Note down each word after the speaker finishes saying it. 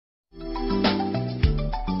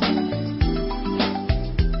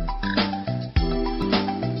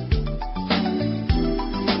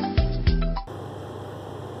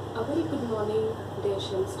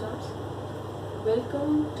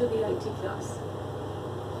class.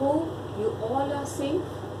 Hope you all are safe.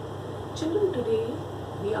 Children, today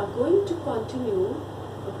we are going to continue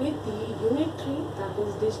with the Unit 3, that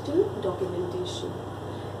is Digital Documentation,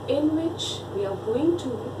 in which we are going to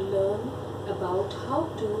learn about how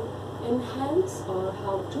to enhance or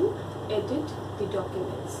how to edit the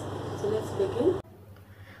documents. So let's begin.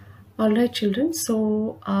 Alright children,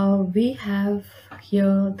 so we have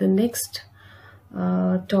here the next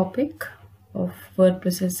topic of word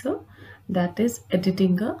processor, that is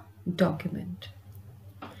editing a document.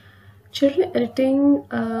 Children, editing,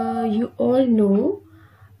 you all know,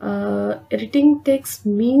 editing text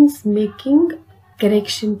means making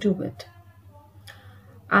correction to it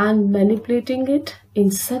and manipulating it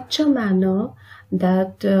in such a manner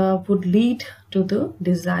that would lead to the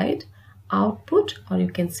desired output, or you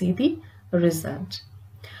can see the result.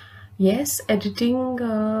 Yes, editing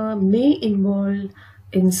may involve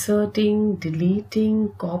inserting,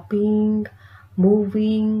 deleting, copying,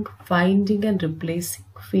 moving, finding and replacing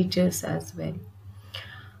features as well.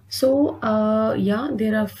 So yeah,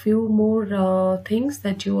 there are few more things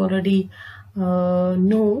that you already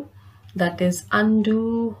know, that is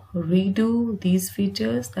undo, redo, these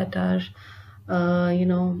features that are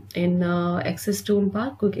in access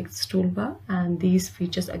toolbar, quick access toolbar, and these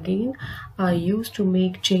features again are used to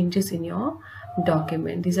make changes in your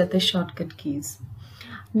document. These are the shortcut keys.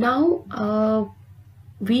 Now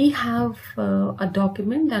we have a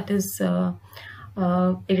document, that is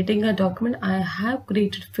editing a document. I have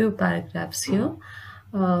created few paragraphs here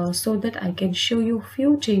so that I can show you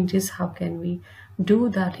few changes. How can we do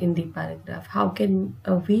that in the paragraph? How can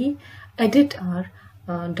we edit our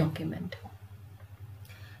document?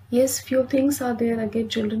 Yes, few things are there again,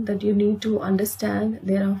 children, that you need to understand.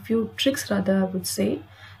 There are few tricks, rather I would say,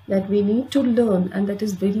 that we need to learn, and that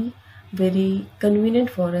is very, very convenient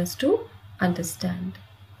for us to understand.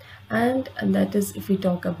 And that is, if we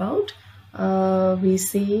talk about, we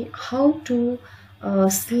say how to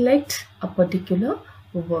select a particular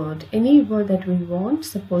word, any word that we want.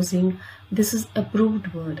 Supposing this is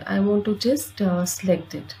approved word, I want to just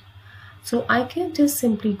select it. So I can just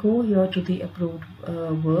simply go here to the approved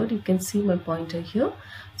word. You can see my pointer here.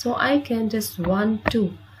 So I can just 1,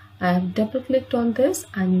 2. I have double clicked on this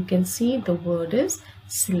and you can see the word is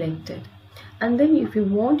selected. And then if you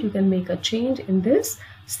want, you can make a change in this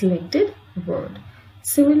selected word.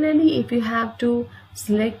 Similarly, if you have to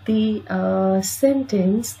select the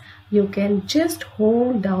sentence, you can just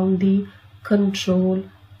hold down the Control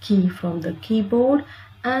key from the keyboard,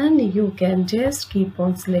 and you can just keep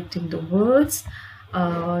on selecting the words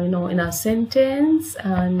in a sentence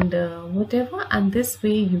and whatever, and this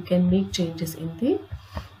way you can make changes in the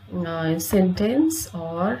sentence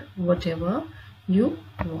or whatever you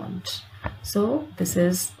want. So this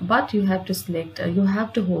is, but you have to select, you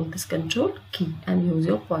have to hold this Control key and use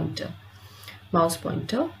your pointer, mouse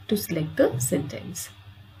pointer, to select the sentence.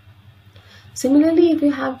 Similarly, if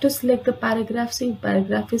you have to select the paragraph, say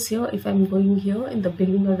paragraph is here. If I'm going here in the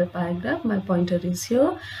beginning of the paragraph, my pointer is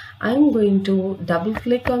here. I'm going to double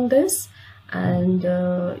click on this and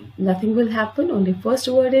nothing will happen. Only first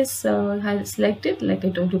word is selected, like I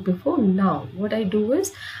told you before. Now what I do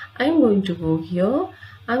is, I'm going to go here.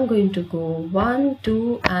 I'm going to go 1,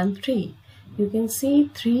 2 and 3. You can see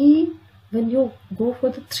 3 when you go for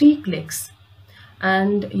the 3 clicks,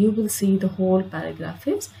 and you will see the whole paragraph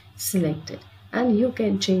is selected, and you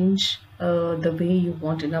can change the way you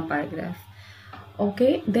want in a paragraph.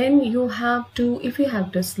 Okay, then you have to, if you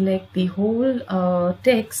have to select the whole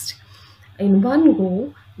text in one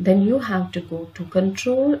go, then you have to go to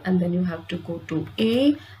Control and then you have to go to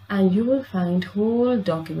A, and you will find whole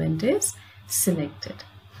document is selected.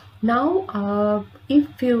 Now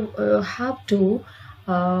if you have to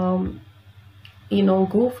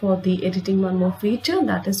go for the editing one more feature,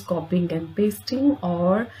 that is copying and pasting,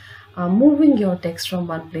 or moving your text from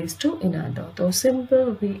one place to another. So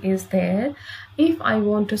simple way is there. If I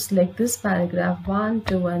want to select this paragraph 1,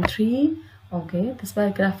 2 and 3, okay, this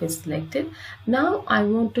paragraph is selected. Now I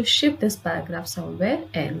want to shift this paragraph somewhere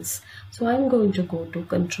else. So I'm going to go to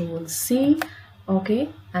Control C, okay,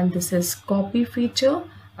 and this is copy feature.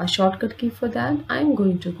 A shortcut key for that. I'm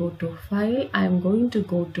going to go to File, I'm going to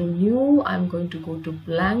go to New, I'm going to go to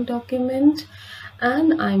Blank Document,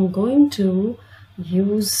 and I'm going to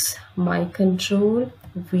use my Control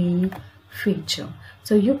V feature.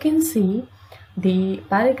 So you can see the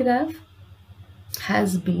paragraph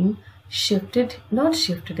has been shifted, not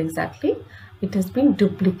shifted exactly, it has been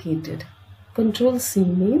duplicated. Control C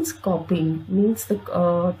means copying, means the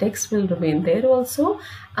text will remain there also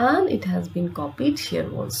and it has been copied here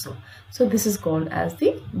also. So this is called as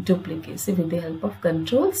the duplicacy with the help of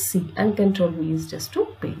Control C, and Control V is just to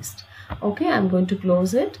paste. Okay, I'm going to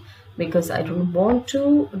close it because I don't want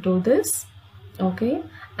to do this. Okay,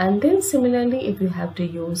 and then similarly if you have to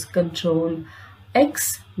use Control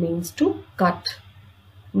X means to cut,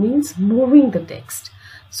 means moving the text.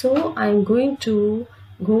 So I'm going to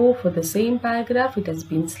go for the same paragraph. It has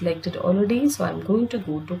been selected already, so I'm going to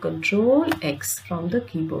go to Control X from the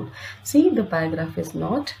keyboard. See, the paragraph is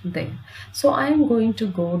not there, so I'm going to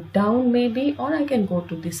go down maybe, or I can go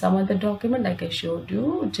to the some other document like I showed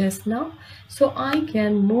you just now. So I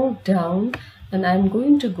can move down and I'm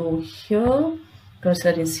going to go here.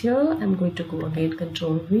 Cursor is here. I'm going to go again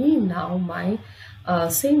Control V. Now my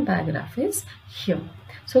same paragraph is here.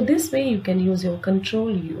 So this way you can use your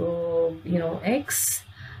Control X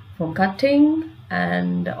for cutting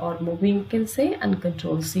and or moving, you can say, and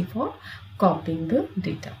Control C for copying the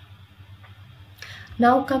data.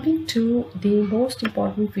 Now coming to the most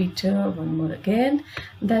important feature, one more again,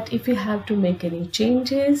 that if you have to make any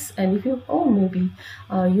changes and if you maybe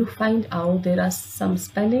you find out there are some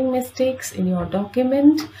spelling mistakes in your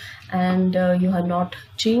document and you have not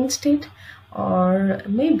changed it, or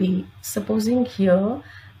maybe supposing here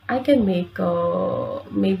I can make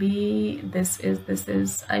maybe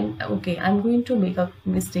I'm going to make a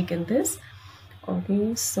mistake in this.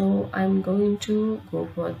 Okay, so I'm going to go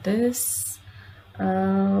for this.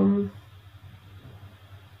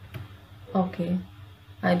 Okay,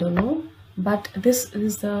 I don't know, but this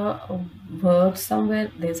is a word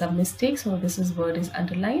somewhere there's a mistake, so this word is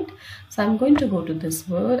underlined. So I'm going to go to this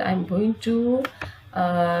word. I'm going to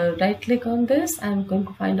right click on this. I'm going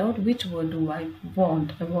to find out which word do I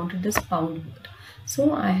want. I wanted this pound word,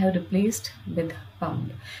 so I have replaced with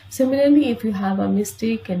pound. Similarly, if you have a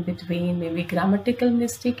mistake in between, maybe grammatical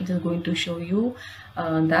mistake, it is going to show you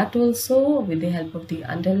that also with the help of the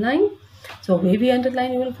underline. So wavy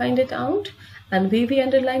underline, you will find it out, and wavy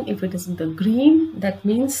underline, if it is in the green, that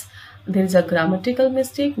means there is a grammatical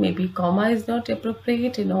mistake, maybe comma is not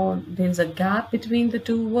appropriate, there is a gap between the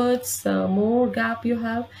two words, more gap you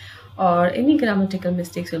have, or any grammatical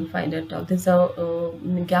mistakes you'll find it out. There's a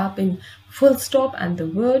gap in full stop and the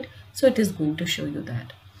word, so it is going to show you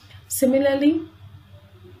that. Similarly,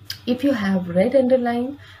 if you have red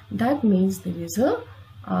underline, that means there is a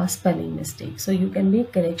spelling mistake, so you can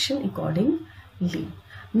make correction accordingly.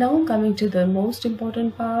 Now coming to the most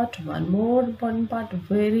important part, one more important part,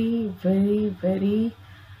 very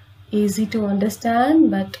easy to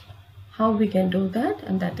understand, but how we can do that,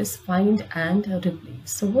 and that is find and replace.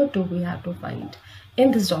 So what do we have to find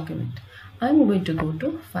in this document? I'm going to go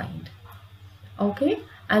to find. Okay,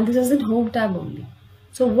 and this is in home tab only.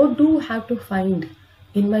 So what do I have to find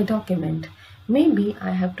in my document? Maybe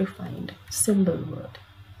I have to find symbol word,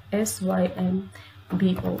 SYMBOL.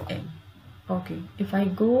 Okay, if I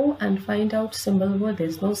go and find out symbol word,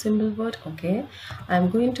 there's no symbol word. Okay, I'm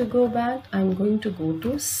going to go back. I'm going to go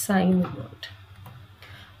to sign word.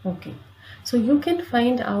 Okay, so you can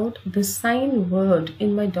find out the sign word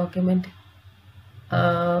in my document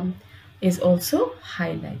is also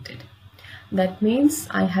highlighted. That means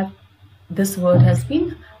this word has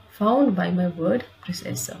been found by my word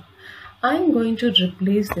processor. I'm going to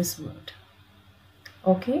replace this word.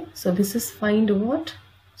 Okay, so this is find what?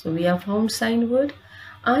 So we have found sign word.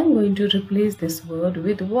 I'm going to replace this word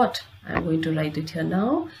with what? I'm going to write it here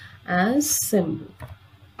now as symbol,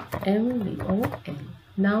 MBOL.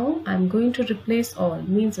 Now I'm going to replace all,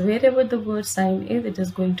 means wherever the word sign is, it is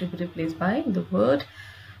going to be replaced by the word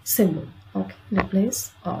symbol. Okay,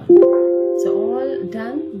 replace all. So all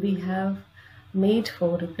done. We have made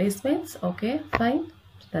 4 replacements. Okay, fine,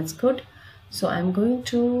 that's good. So I'm going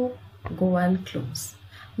to go and close.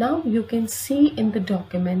 Now you can see in the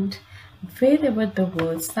document wherever the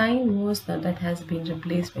word sign was, now that has been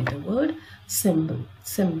replaced by the word symbol,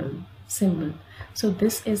 symbol, symbol. So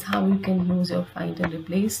this is how you can use your find and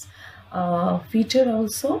replace feature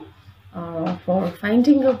also for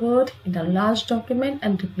finding a word in a large document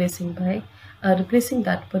and replacing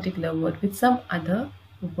that particular word with some other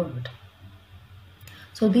word.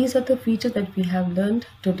 So these are the features that we have learned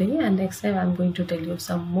today, and next time I'm going to tell you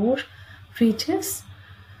some more features.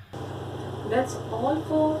 That's all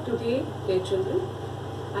for today, dear children.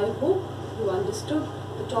 I hope you understood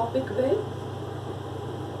the topic well.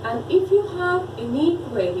 And if you have any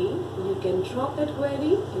query, you can drop that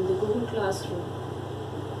query in the Google Classroom.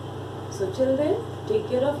 So till then, take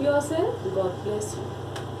care of yourself. God bless you.